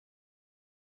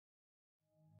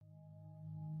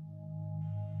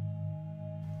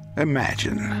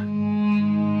Imagine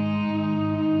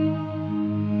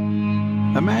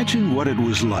what it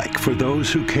was like for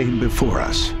those who came before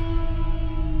us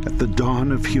at the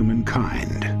dawn of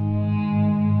humankind,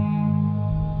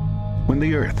 when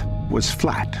the earth was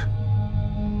flat,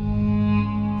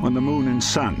 when the moon and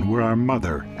sun were our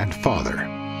mother and father,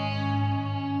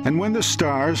 and when the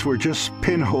stars were just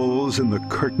pinholes in the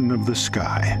curtain of the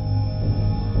sky.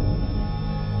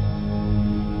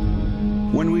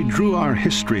 When we drew our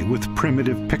history with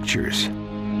primitive pictures,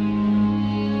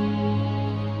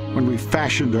 when we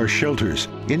fashioned our shelters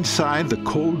inside the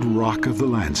cold rock of the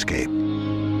landscape,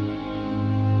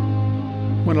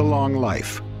 when a long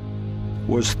life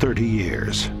was 30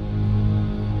 years,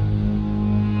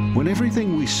 when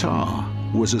everything we saw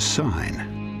was a sign,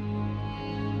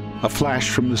 a flash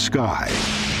from the sky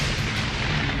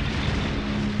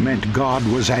meant God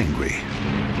was angry.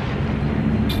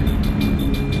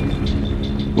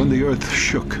 When the earth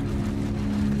shook,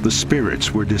 the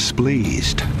spirits were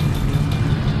displeased.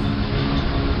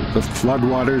 The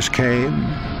floodwaters came,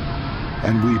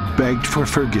 and we begged for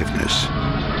forgiveness.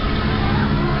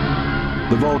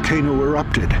 The volcano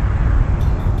erupted,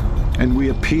 and we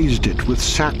appeased it with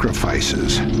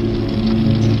sacrifices.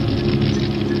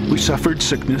 We suffered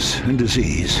sickness and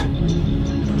disease,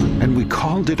 and we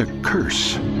called it a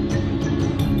curse.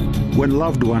 When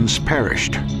loved ones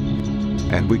perished,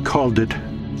 and we called it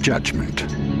judgment.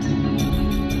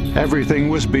 Everything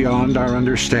was beyond our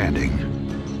understanding.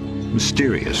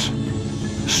 Mysterious,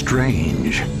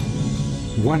 strange,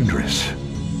 wondrous,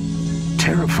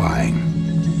 terrifying,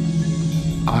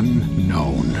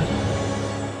 unknown.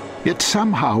 Yet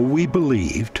somehow we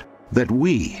believed that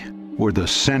we were the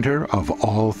center of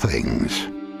all things.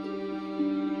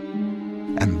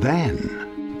 And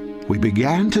then we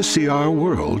began to see our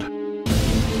world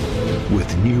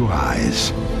with new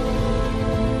eyes.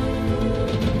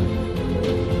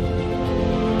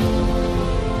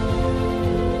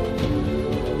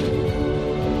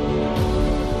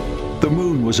 The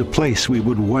moon was a place we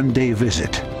would one day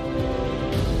visit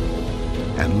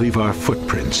and leave our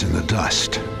footprints in the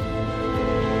dust.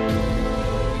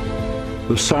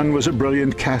 The sun was a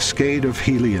brilliant cascade of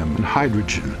helium and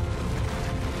hydrogen.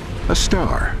 A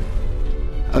star,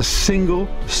 a single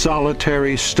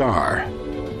solitary star,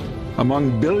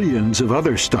 among billions of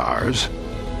other stars,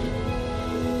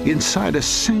 inside a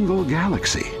single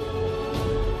galaxy,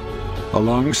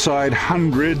 alongside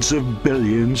hundreds of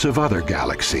billions of other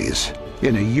galaxies,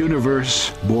 in a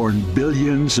universe born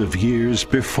billions of years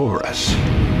before us.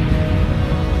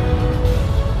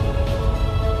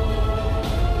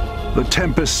 The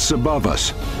tempests above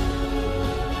us,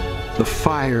 the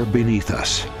fire beneath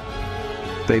us,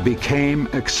 they became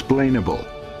explainable,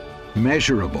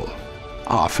 measurable,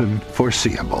 often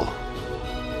foreseeable.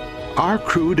 Our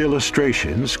crude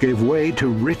illustrations gave way to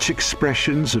rich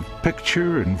expressions of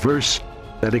picture and verse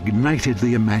that ignited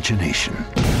the imagination.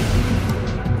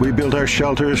 We built our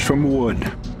shelters from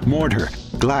wood, mortar,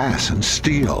 glass, and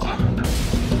steel.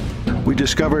 We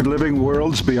discovered living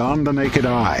worlds beyond the naked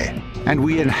eye, and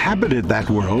we inhabited that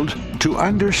world to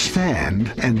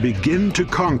understand and begin to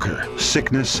conquer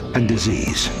sickness and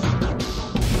disease.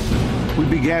 We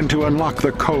began to unlock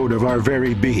the code of our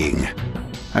very being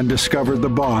and discovered the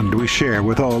bond we share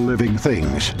with all living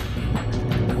things.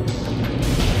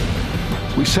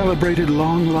 We celebrated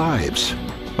long lives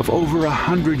of over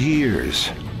 100 years.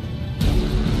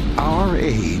 Our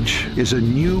age is a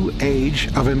new age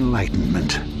of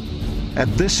enlightenment. At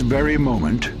this very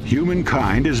moment,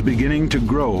 humankind is beginning to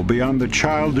grow beyond the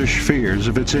childish fears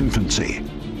of its infancy,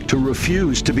 to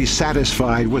refuse to be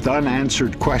satisfied with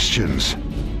unanswered questions,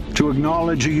 to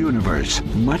acknowledge a universe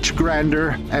much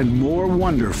grander and more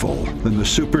wonderful than the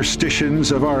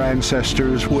superstitions of our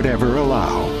ancestors would ever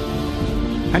allow,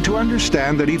 and to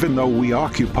understand that even though we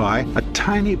occupy a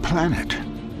tiny planet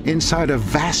inside a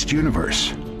vast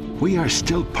universe, we are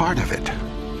still part of it.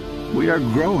 We are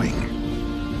growing.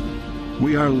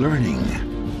 We are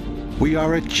learning. We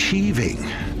are achieving.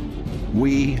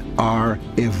 We are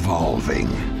evolving.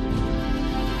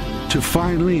 To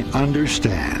finally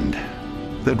understand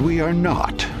that we are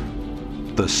not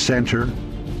the center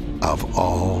of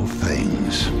all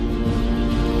things.